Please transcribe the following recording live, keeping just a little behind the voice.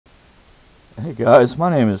Hey guys,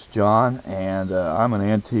 my name is John, and I'm an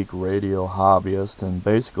antique radio hobbyist, and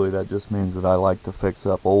basically that just means that I like to fix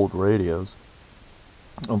up old radios.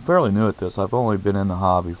 I'm fairly new at this. I've only been in the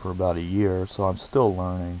hobby for about a year, so I'm still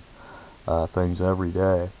learning things every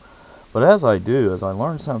day. But as I do, as I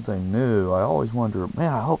learn something new, I always wonder,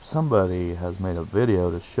 man, I hope somebody has made a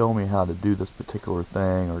video to show me how to do this particular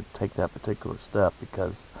thing or take that particular step,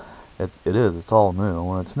 because it's all new.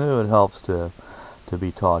 When it's new, it helps to be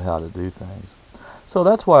taught how to do things. So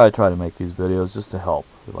that's why I try to make these videos, just to help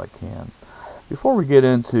if I can. Before we get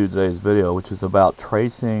into today's video, which is about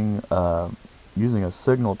tracing, using a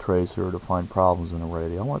signal tracer to find problems in a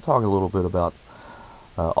radio, I want to talk a little bit about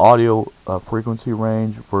audio frequency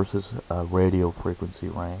range versus radio frequency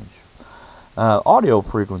range. Audio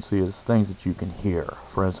frequency is things that you can hear.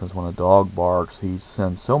 For instance, when a dog barks, he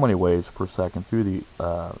sends so many waves per second through the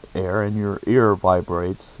air, and your ear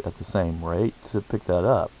vibrates at the same rate to pick that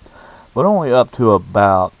up. But only up to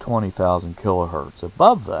about 20,000 kilohertz.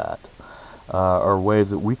 Above that are waves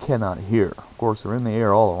that we cannot hear. Of course, they're in the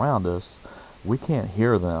air all around us. We can't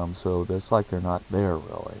hear them, so it's like they're not there,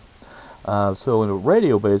 really. So a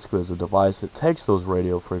radio basically is a device that takes those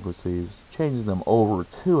radio frequencies, changes them over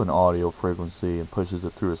to an audio frequency, and pushes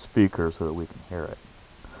it through a speaker so that we can hear it.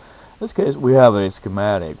 In this case, we have a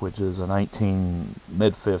schematic, which is a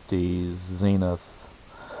mid-50s Zenith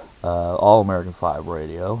All-American 5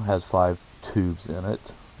 radio. Has 5 tubes in it.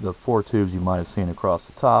 The 4 tubes you might have seen across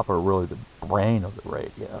the top are really the brain of the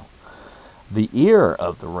radio. The ear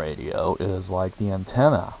of the radio is like the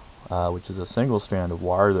antenna, which is a single strand of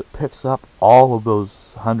wire that picks up all of those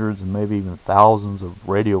hundreds and maybe even thousands of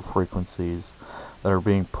radio frequencies that are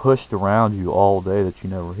being pushed around you all day that you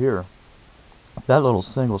never hear. That little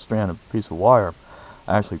single strand of piece of wire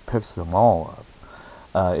actually picks them all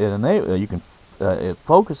up. It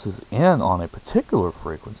focuses in on a particular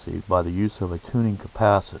frequency by the use of a tuning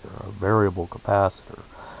capacitor, a variable capacitor,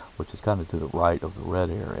 which is kind of to the right of the red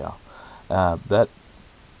area. That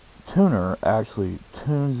tuner actually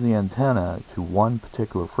tunes the antenna to one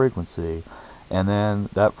particular frequency, and then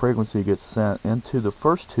that frequency gets sent into the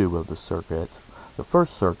first tube of the circuit, the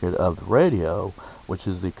first circuit of the radio, which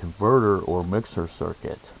is the converter or mixer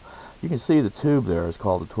circuit. You can see the tube there is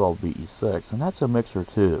called the 12BE6, and that's a mixer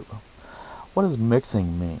tube. What does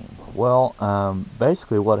mixing mean? Well,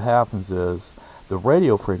 basically what happens is the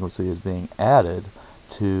radio frequency is being added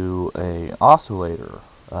to an oscillator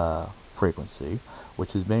frequency,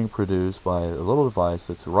 which is being produced by a little device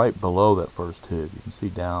that's right below that first tube. You can see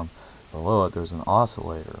down below it there's an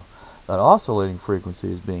oscillator. That oscillating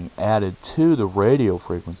frequency is being added to the radio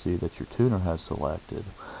frequency that your tuner has selected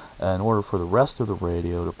in order for the rest of the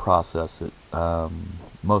radio to process it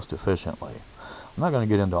most efficiently. I'm not going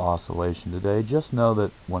to get into oscillation today. Just know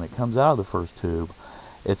that when it comes out of the first tube,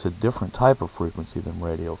 it's a different type of frequency than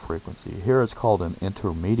radio frequency. Here it's called an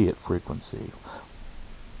intermediate frequency.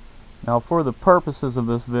 Now, for the purposes of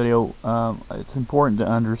this video, it's important to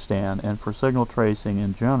understand, and for signal tracing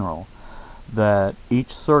in general, that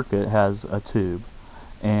each circuit has a tube,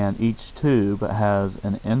 and each tube has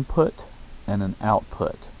an input and an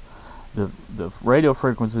output. The radio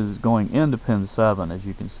frequency is going into pin 7, as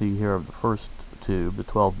you can see here, of the first tube, the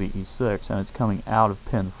 12BE6, and it's coming out of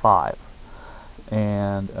pin 5.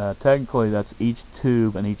 And technically that's each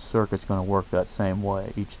tube and each circuit's going to work that same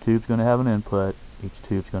way. Each tube's going to have an input, each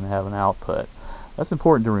tube's going to have an output. That's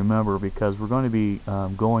important to remember because we're going to be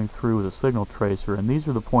going through with a signal tracer, and these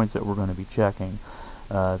are the points that we're going to be checking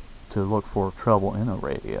to look for trouble in a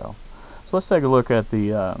radio. So let's take a look at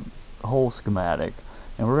the whole schematic,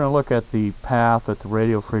 and we're going to look at the path that the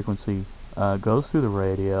radio frequency goes through the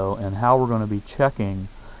radio and how we're going to be checking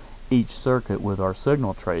each circuit with our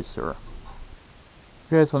signal tracer.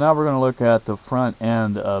 Okay, so now we're going to look at the front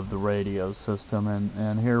end of the radio system,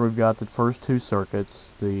 and here we've got the first 2 circuits,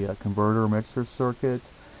 the converter mixer circuit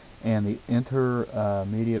and the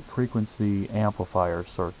intermediate frequency amplifier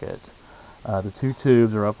circuit. The 2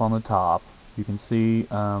 tubes are up on the top. You can see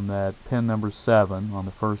that pin number 7 on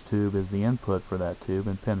the first tube is the input for that tube,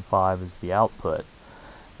 and pin 5 is the output.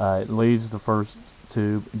 It leaves the first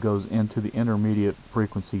tube, goes into the intermediate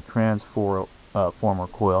frequency transformer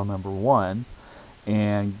coil number 1,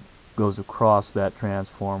 and goes across that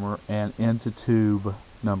transformer and into tube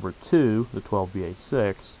number 2, the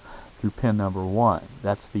 12BA6, through pin number 1.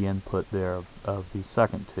 That's the input there of the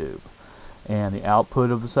second tube. And the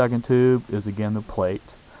output of the second tube is again the plate,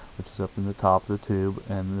 which is up in the top of the tube,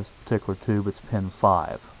 and in this particular tube it's pin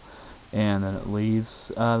 5. And then it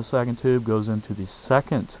leaves the second tube, goes into the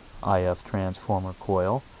second IF transformer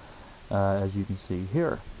coil, as you can see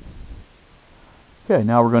here. Okay,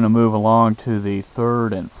 now we're going to move along to the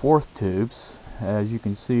third and fourth tubes. As you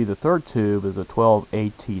can see, the third tube is a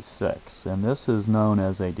 12AT6, and this is known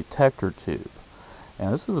as a detector tube.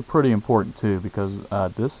 And this is a pretty important tube because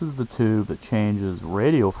this is the tube that changes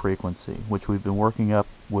radio frequency, which we've been working up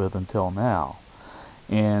with until now,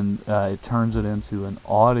 and it turns it into an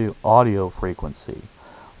audio frequency,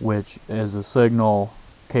 which is a signal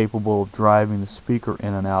capable of driving the speaker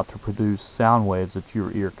in and out to produce sound waves that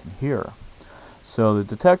your ear can hear. So the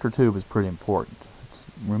detector tube is pretty important.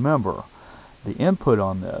 Remember, the input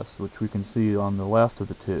on this, which we can see on the left of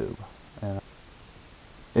the tube,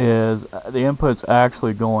 is the input's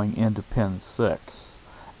actually going into pin 6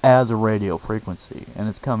 as a radio frequency, and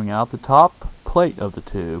it's coming out the top plate of the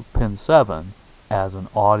tube, pin 7, as an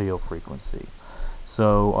audio frequency.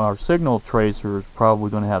 So our signal tracer is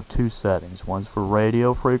probably going to have two settings. One's for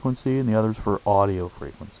radio frequency and the other's for audio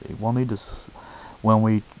frequency. We'll need to, when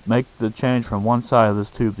we make the change from one side of this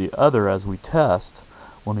tube to the other as we test,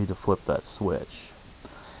 we'll need to flip that switch.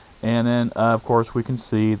 And then of course we can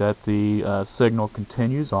see that the signal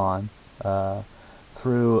continues on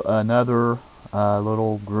through another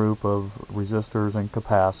little group of resistors and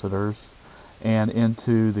capacitors and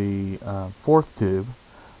into the fourth tube,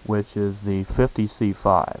 which is the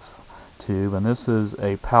 50C5 tube, and this is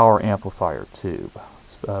a power amplifier tube.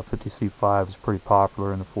 50C5 is pretty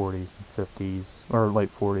popular in the 40s and 50s, or late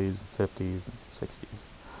 40s, 50s, and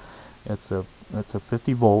 60s. It's a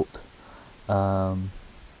 50 volt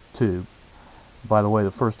tube. By the way,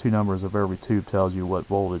 the first two numbers of every tube tells you what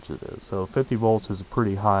voltage it is. So 50 volts is a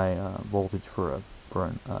pretty high voltage for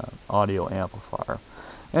an audio amplifier.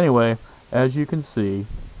 Anyway, as you can see,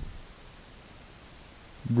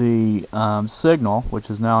 the signal, which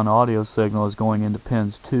is now an audio signal, is going into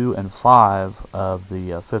pins 2 and 5 of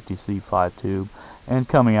the 50C5 tube and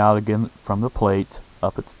coming out again from the plate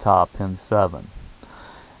up at the top, pin 7.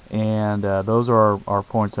 And those are our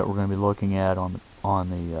points that we're going to be looking at on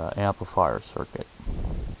the amplifier circuit.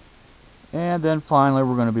 And then finally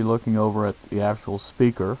we're going to be looking over at the actual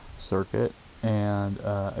speaker circuit and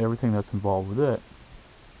everything that's involved with it.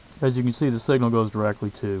 As you can see, the signal goes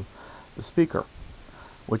directly to the speaker,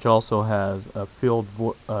 which also has a field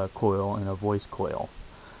coil and a voice coil.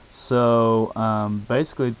 So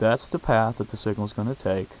basically that's the path that the signal is going to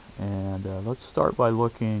take, and let's start by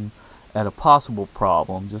looking at a possible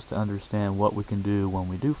problem just to understand what we can do when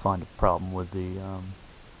we do find a problem with the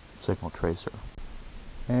signal tracer.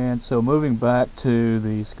 And so moving back to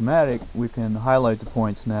the schematic, we can highlight the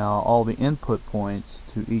points now, all the input points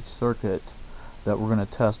to each circuit that we're going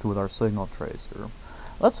to test with our signal tracer.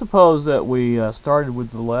 Let's suppose that we started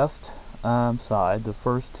with the left side, the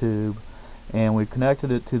first tube, and we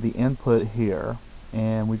connected it to the input here,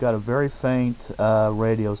 and we got a very faint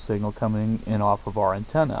radio signal coming in off of our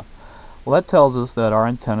antenna. Well, that tells us that our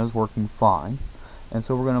antenna is working fine, and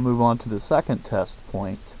so we're going to move on to the second test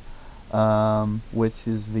point, which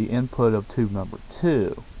is the input of tube number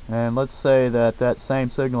 2. And let's say that that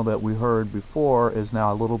same signal that we heard before is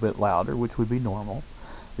now a little bit louder, which would be normal,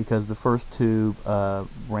 because the first tube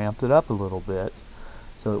ramped it up a little bit,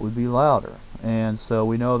 so it would be louder. And so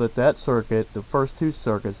we know that that circuit, the first two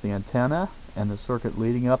circuits, the antenna and the circuit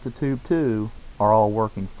leading up to tube 2, are all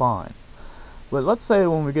working fine. But let's say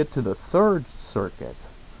when we get to the third circuit,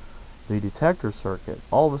 the detector circuit,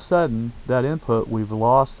 all of a sudden that input, we've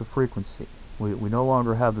lost the frequency. We no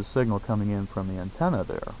longer have the signal coming in from the antenna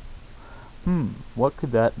there. What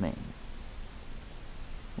could that mean?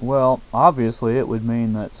 Well, obviously it would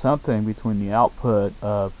mean that something between the output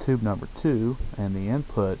of tube number 2 and the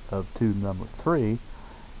input of tube number 3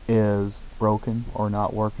 is broken or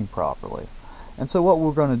not working properly. And so what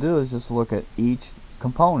we're going to do is just look at each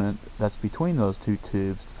component that's between those two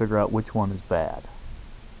tubes to figure out which one is bad.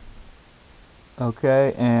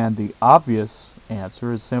 Okay, and the obvious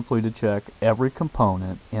answer is simply to check every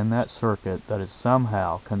component in that circuit that is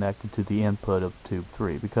somehow connected to the input of tube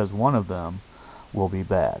 3, because one of them will be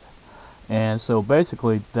bad. And so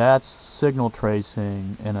basically that's signal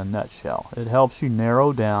tracing in a nutshell. It helps you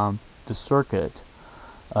narrow down the circuit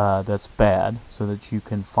that's bad so that you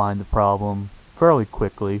can find the problem fairly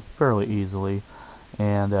quickly, fairly easily,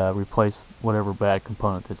 and replace whatever bad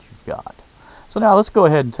component that you've got. So now let's go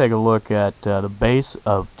ahead and take a look at the base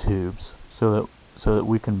of tubes so that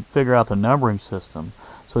we can figure out the numbering system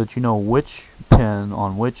so that you know which pin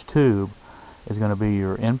on which tube is going to be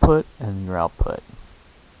your input and your output.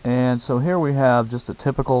 And so here we have just a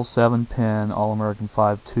typical 7-pin All-American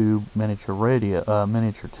 5-tube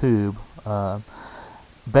miniature tube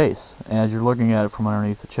base as you're looking at it from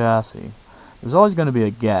underneath the chassis. there's always going to be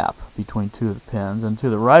a gap between two of the pins, and to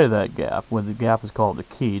the right of that gap, where the gap is called the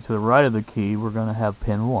key, to the right of the key we're going to have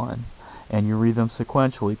pin 1, and you read them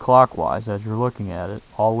sequentially clockwise as you're looking at it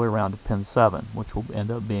all the way around to pin 7, which will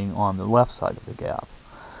end up being on the left side of the gap.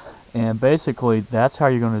 And basically that's how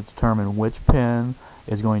you're going to determine which pin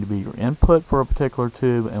is going to be your input for a particular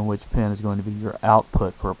tube and which pin is going to be your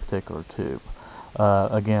output for a particular tube.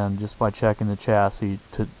 Again, just by checking the chassis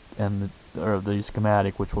or the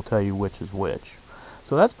schematic, which will tell you which is which.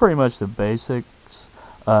 So that's pretty much the basics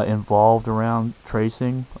involved around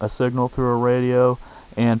tracing a signal through a radio.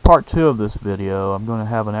 And part 2 of this video, I'm going to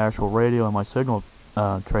have an actual radio and my signal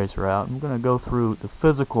tracer out. I'm going to go through the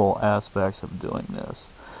physical aspects of doing this.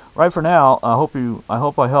 Right for now, I hope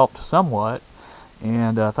I helped somewhat,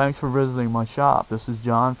 and thanks for visiting my shop. This is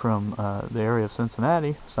John from the area of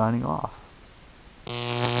Cincinnati, signing off.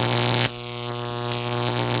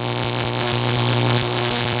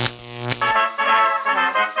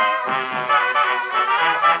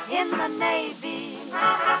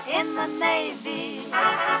 In the Navy,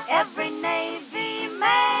 every